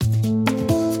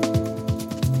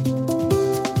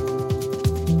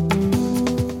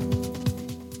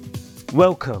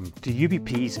Welcome to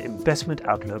UBP's Investment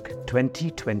Outlook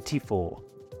 2024.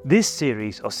 This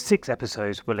series of 6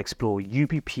 episodes will explore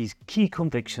UBP's key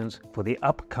convictions for the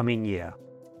upcoming year.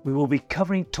 We will be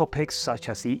covering topics such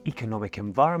as the economic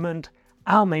environment,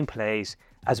 our main plays,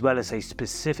 as well as a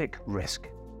specific risk.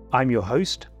 I'm your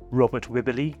host, Robert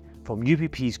Wibberley from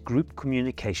UBP's Group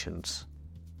Communications.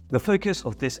 The focus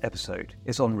of this episode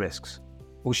is on risks,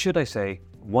 or should I say,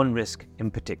 one risk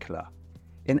in particular.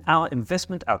 In our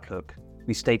investment outlook,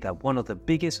 we state that one of the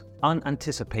biggest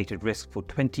unanticipated risks for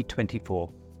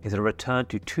 2024 is a return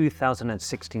to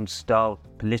 2016-style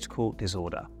political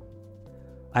disorder.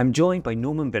 I'm joined by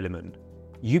Norman Villamin,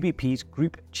 UBP's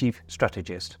Group Chief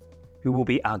Strategist, who will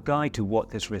be our guide to what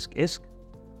this risk is,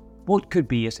 what could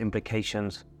be its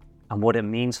implications, and what it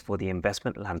means for the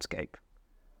investment landscape.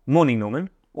 Morning, Norman.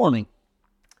 Morning.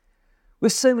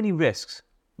 With so many risks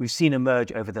we've seen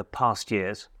emerge over the past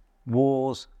years,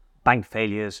 wars, bank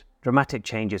failures, dramatic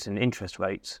changes in interest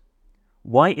rates,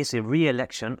 why is the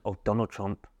re-election of Donald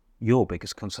Trump your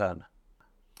biggest concern?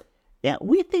 Yeah,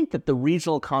 we think that the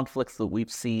regional conflicts that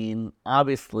we've seen,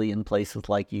 obviously in places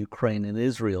like Ukraine and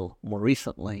Israel more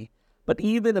recently, but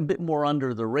even a bit more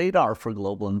under the radar for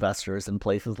global investors in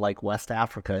places like West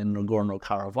Africa and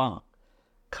Nagorno-Karabakh,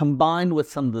 combined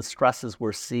with some of the stresses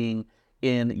we're seeing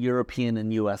in European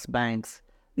and U.S. banks,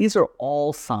 these are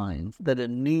all signs that a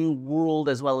new world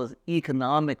as well as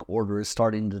economic order is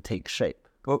starting to take shape.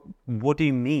 Well, what do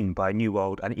you mean by new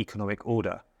world and economic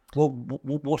order? Well,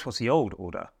 what was the old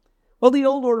order? Well, the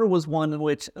old order was one in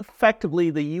which effectively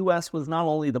the U.S. was not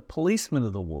only the policeman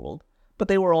of the world, but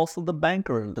they were also the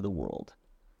banker of the world.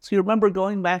 So you remember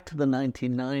going back to the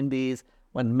 1990s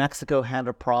when Mexico had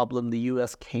a problem, the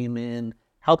U.S. came in,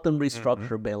 helped them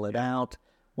restructure, bail it out.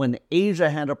 When Asia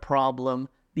had a problem,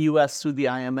 the U.S. through the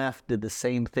IMF did the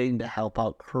same thing to help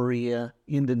out Korea,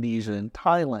 Indonesia, and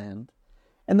Thailand.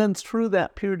 And then through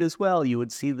that period as well, you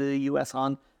would see the U.S.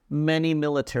 on many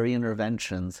military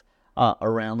interventions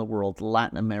around the world,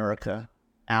 Latin America,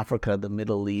 Africa, the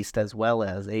Middle East, as well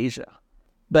as Asia.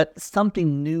 But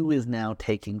something new is now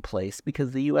taking place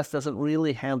because the U.S. doesn't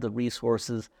really have the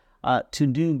resources to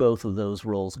do both of those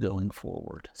roles going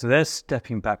forward. So they're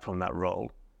stepping back from that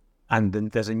role. And then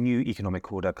there's a new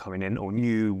economic order coming in, or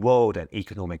new world and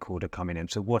economic order coming in.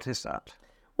 So what is that?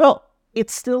 Well,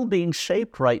 it's still being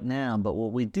shaped right now, but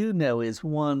what we do know is,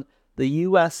 one, the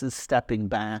U.S. is stepping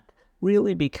back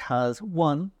really because,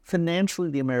 one,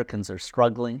 financially the Americans are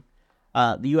struggling.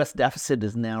 The U.S. deficit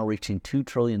is now reaching $2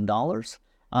 trillion.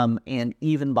 And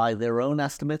even by their own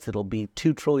estimates, it'll be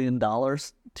 $2 trillion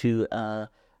to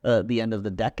the end of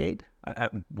the decade.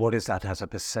 What is that as a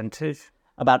percentage?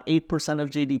 About 8% of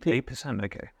GDP. 8%,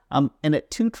 okay. And at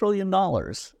 $2 trillion,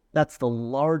 that's the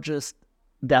largest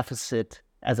deficit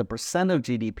as a percent of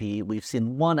GDP we've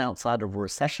seen, one, outside of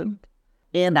recession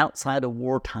and outside of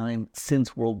wartime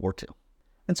since World War II.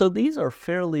 And so these are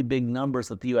fairly big numbers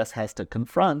that the U.S. has to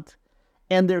confront,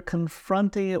 and they're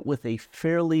confronting it with a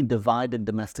fairly divided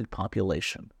domestic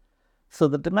population. So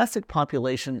the domestic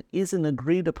population isn't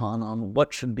agreed upon on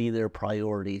what should be their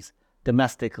priorities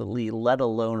domestically, let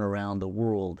alone around the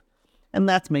world. And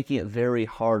that's making it very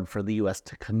hard for the U.S.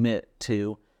 to commit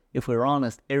to, if we're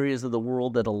honest, areas of the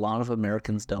world that a lot of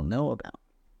Americans don't know about.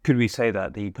 Could we say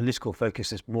that the political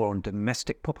focus is more on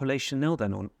domestic population now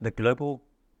than on the global?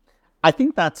 I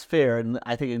think that's fair, and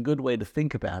I think a good way to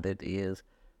think about it is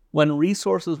when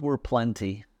resources were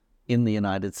plenty in the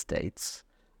United States,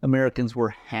 Americans were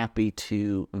happy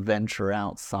to venture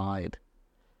outside.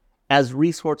 As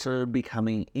resources are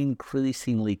becoming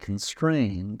increasingly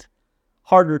constrained,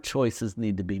 harder choices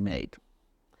need to be made.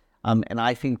 And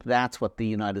I think that's what the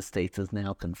United States is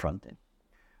now confronting.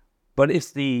 But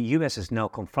if the US is now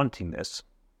confronting this,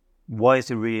 why is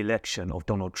the re-election of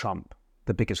Donald Trump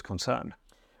the biggest concern?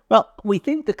 Well, we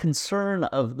think the concern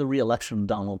of the re-election of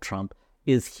Donald Trump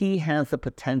is he has the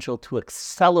potential to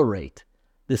accelerate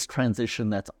this transition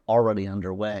that's already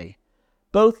underway,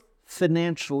 both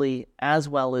financially as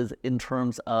well as in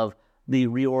terms of the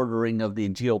reordering of the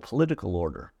geopolitical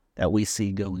order that we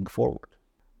see going forward.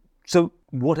 So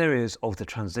what areas of the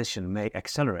transition may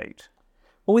accelerate?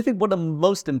 Well, we think one of the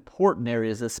most important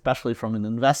areas, especially from an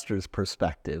investor's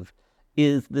perspective,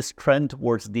 is this trend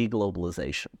towards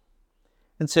deglobalization.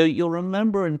 And so you'll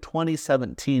remember in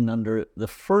 2017, under the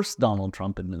first Donald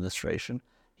Trump administration,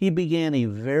 he began a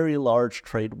very large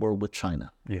trade war with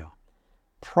China. Yeah.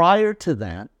 Prior to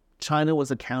that, China was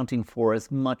accounting for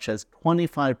as much as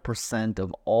 25%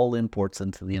 of all imports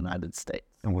into the United States.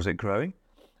 And was it growing?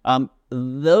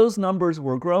 Those numbers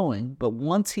were growing, but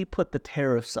once he put the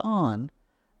tariffs on,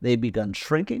 they begun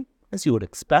shrinking, as you would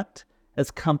expect,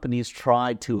 as companies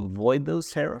tried to avoid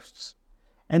those tariffs.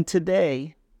 And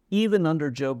today, even under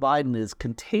Joe Biden, is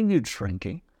continued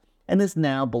shrinking and is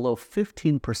now below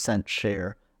 15%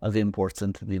 share of imports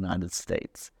into the United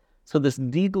States. So this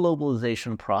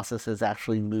deglobalization process has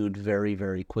actually moved very,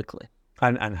 very quickly.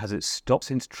 And has it stopped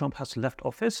since Trump has left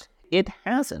office? It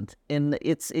hasn't, and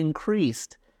it's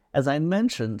increased. As I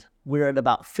mentioned, we're at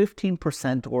about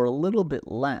 15% or a little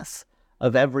bit less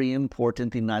of every import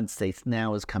into the United States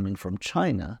now is coming from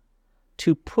China.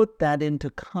 To put that into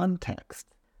context,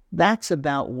 that's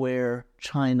about where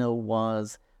China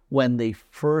was when they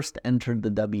first entered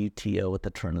the WTO at the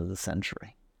turn of the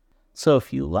century. So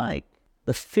if you like,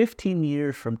 the 15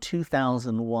 years from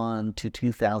 2001 to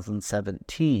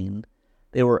 2017,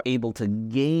 they were able to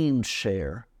gain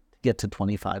share to get to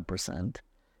 25%.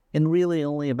 In really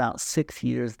only about 6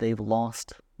 years, they've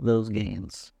lost those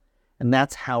gains. And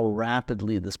that's how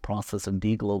rapidly this process of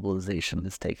deglobalization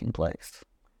is taking place.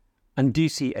 And do you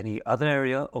see any other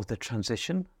area of the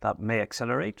transition that may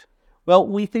accelerate? Well,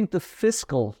 we think the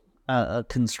fiscal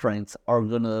constraints are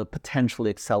going to potentially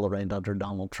accelerate under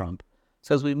Donald Trump.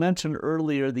 So as we mentioned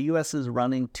earlier, the U.S. is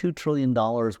running $2 trillion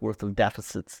worth of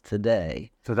deficits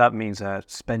today. So that means they're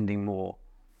spending more.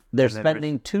 They're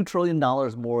spending $2 trillion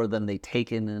more than they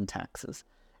take in taxes.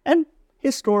 And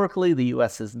historically, the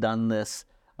U.S. has done this.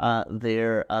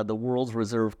 They're the world's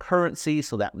reserve currency,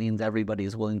 so that means everybody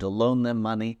is willing to loan them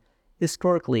money.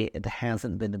 Historically, it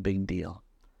hasn't been a big deal.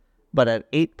 But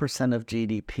at 8% of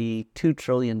GDP, $2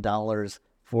 trillion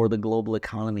for the global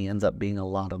economy ends up being a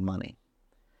lot of money.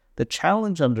 The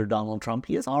challenge under Donald Trump,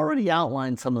 he has already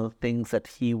outlined some of the things that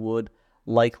he would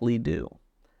likely do.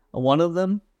 One of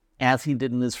them, as he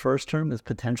did in his first term, is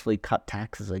potentially cut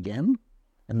taxes again,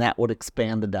 and that would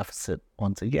expand the deficit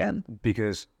once again.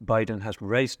 Because Biden has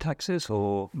raised taxes,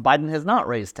 or? Biden has not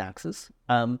raised taxes.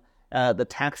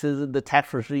 The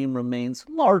tax regime remains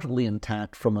largely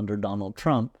intact from under Donald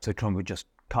Trump. So Trump would just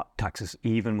cut taxes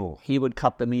even more. He would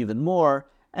cut them even more,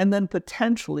 and then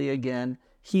potentially again,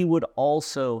 he would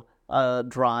also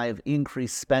drive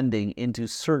increased spending into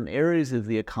certain areas of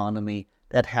the economy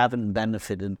that haven't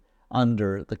benefited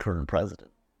under the current president.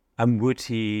 And would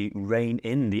he rein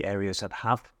in the areas that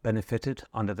have benefited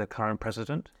under the current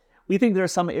president? We think there are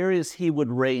some areas he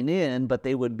would rein in, but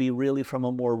they would be really from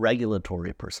a more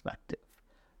regulatory perspective.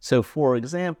 So, for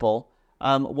example,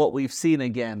 what we've seen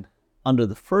again under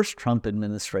the first Trump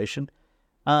administration,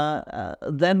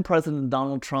 then President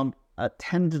Donald Trump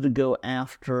tended to go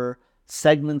after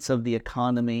segments of the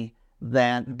economy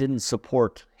that didn't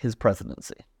support his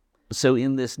presidency. So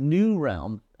in this new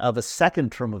realm of a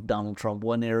second term of Donald Trump,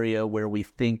 one area where we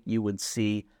think you would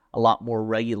see a lot more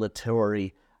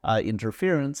regulatory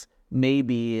interference may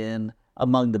be in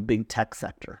among the big tech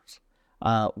sectors,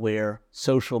 where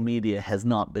social media has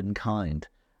not been kind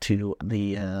to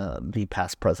the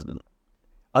past president.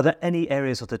 Are there any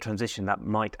areas of the transition that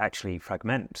might actually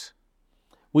fragment?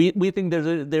 We think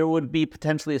there would be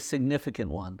potentially a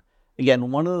significant one.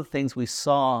 Again, one of the things we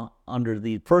saw under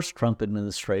the first Trump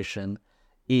administration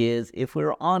is, if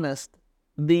we're honest,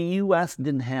 the U.S.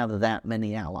 didn't have that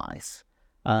many allies.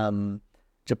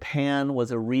 Japan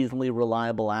was a reasonably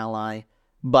reliable ally,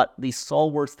 but the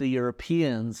stalwarts, the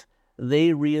Europeans,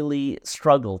 they really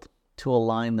struggled to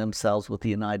align themselves with the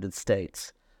United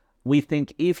States. We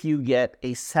think if you get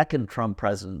a second Trump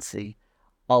presidency,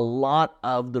 a lot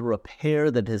of the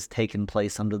repair that has taken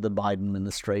place under the Biden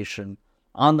administration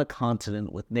on the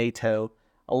continent with NATO,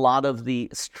 a lot of the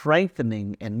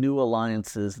strengthening and new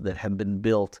alliances that have been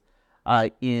built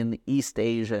in East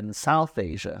Asia and South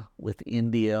Asia with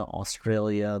India,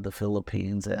 Australia, the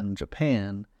Philippines, and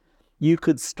Japan, you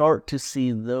could start to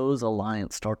see those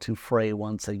alliances start to fray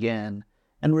once again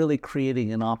and really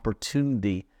creating an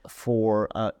opportunity for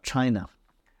China.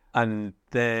 And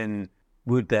then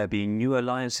would there be new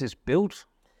alliances built?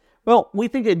 Well, we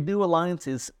think a new alliance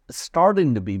is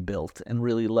starting to be built and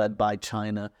really led by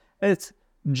China. It's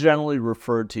generally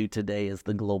referred to today as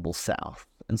the Global South.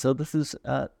 And so this is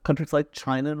countries like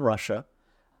China and Russia.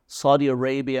 Saudi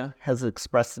Arabia has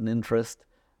expressed an interest.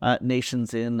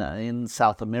 Nations in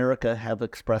South America have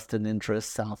expressed an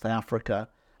interest, South Africa.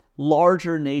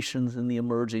 Larger nations in the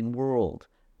emerging world,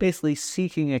 basically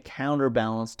seeking a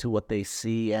counterbalance to what they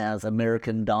see as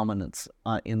American dominance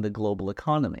in the global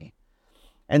economy.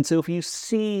 And so if you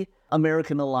see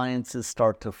American alliances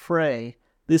start to fray,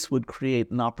 this would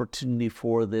create an opportunity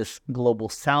for this Global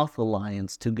South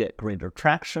alliance to get greater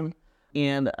traction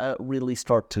and really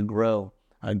start to grow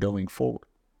going forward.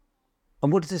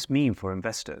 And what does this mean for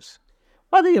investors?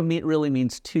 Well, I think it really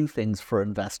means two things for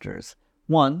investors.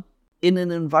 One, in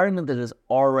an environment that is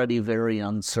already very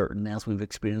uncertain, as we've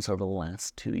experienced over the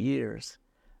last 2 years,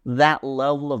 that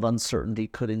level of uncertainty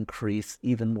could increase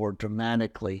even more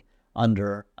dramatically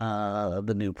under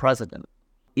the new president.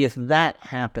 If that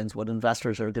happens, what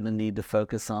investors are going to need to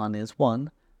focus on is,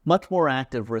 one, much more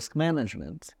active risk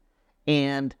management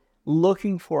and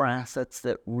looking for assets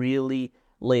that really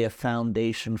lay a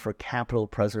foundation for capital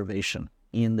preservation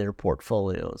in their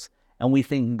portfolios. And we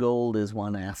think gold is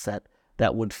one asset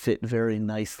that would fit very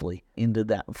nicely into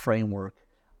that framework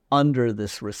under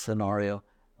this risk scenario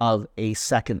of a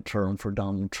second term for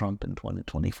Donald Trump in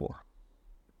 2024.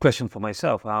 Question for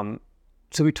myself.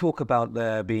 So we talk about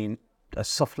there being a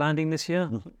soft landing this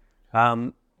year. Mm-hmm.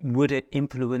 Would it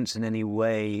influence in any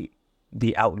way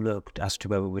the outlook as to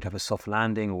whether we'd have a soft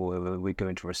landing or whether we'd go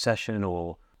into recession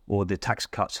or the tax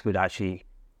cuts would actually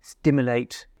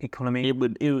stimulate economy? It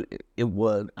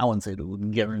would. I wouldn't say it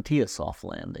would guarantee a soft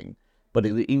landing, but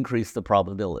it would increase the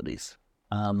probabilities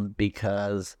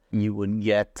because you would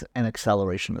get an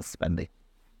acceleration of spending.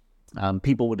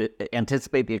 People would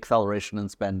anticipate the acceleration in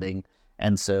spending,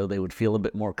 and so they would feel a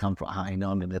bit more comfortable. I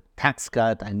know I'm going to get a tax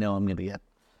cut. I know I'm going to get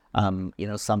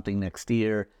something next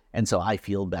year, and so I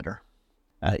feel better.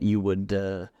 You would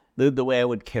the way I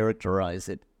would characterize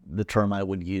it, the term I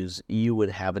would use, you would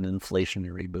have an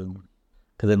inflationary boom.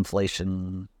 Because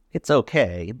inflation, it's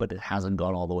okay, but it hasn't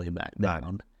gone all the way back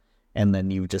down. And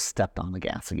then you've just stepped on the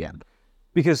gas again.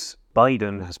 Because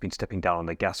Biden has been stepping down on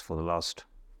the gas for the last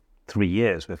 3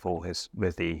 years with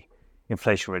the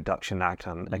Inflation Reduction Act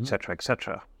and et cetera, et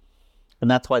cetera. And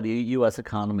that's why the U.S.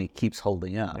 economy keeps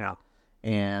holding up. Yeah.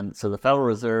 And so the Federal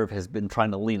Reserve has been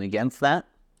trying to lean against that.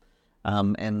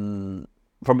 And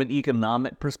from an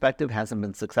economic perspective, hasn't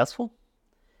been successful.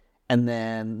 And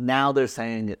then now they're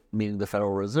saying, meaning the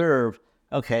Federal Reserve,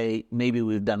 okay, maybe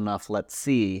we've done enough, let's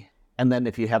see. And then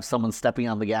if you have someone stepping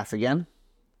on the gas again,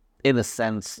 in a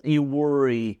sense, you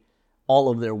worry all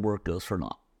of their work goes for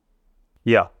naught.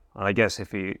 Yeah, and I guess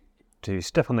to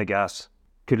step on the gas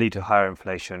could lead to higher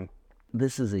inflation.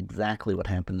 This is exactly what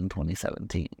happened in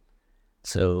 2017.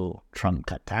 So Trump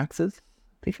cut taxes.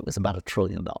 I think it was about $1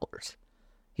 trillion.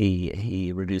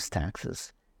 He reduced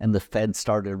taxes, and the Fed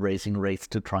started raising rates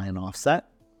to try and offset,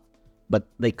 but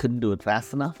they couldn't do it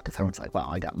fast enough because everyone's like, wow,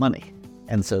 I got money.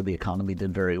 And so the economy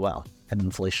did very well, and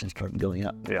inflation started going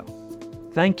up. Yeah.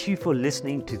 Thank you for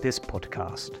listening to this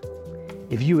podcast.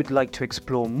 If you would like to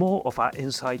explore more of our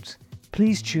insights,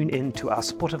 please tune in to our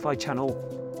Spotify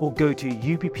channel or go to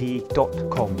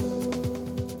ubp.com.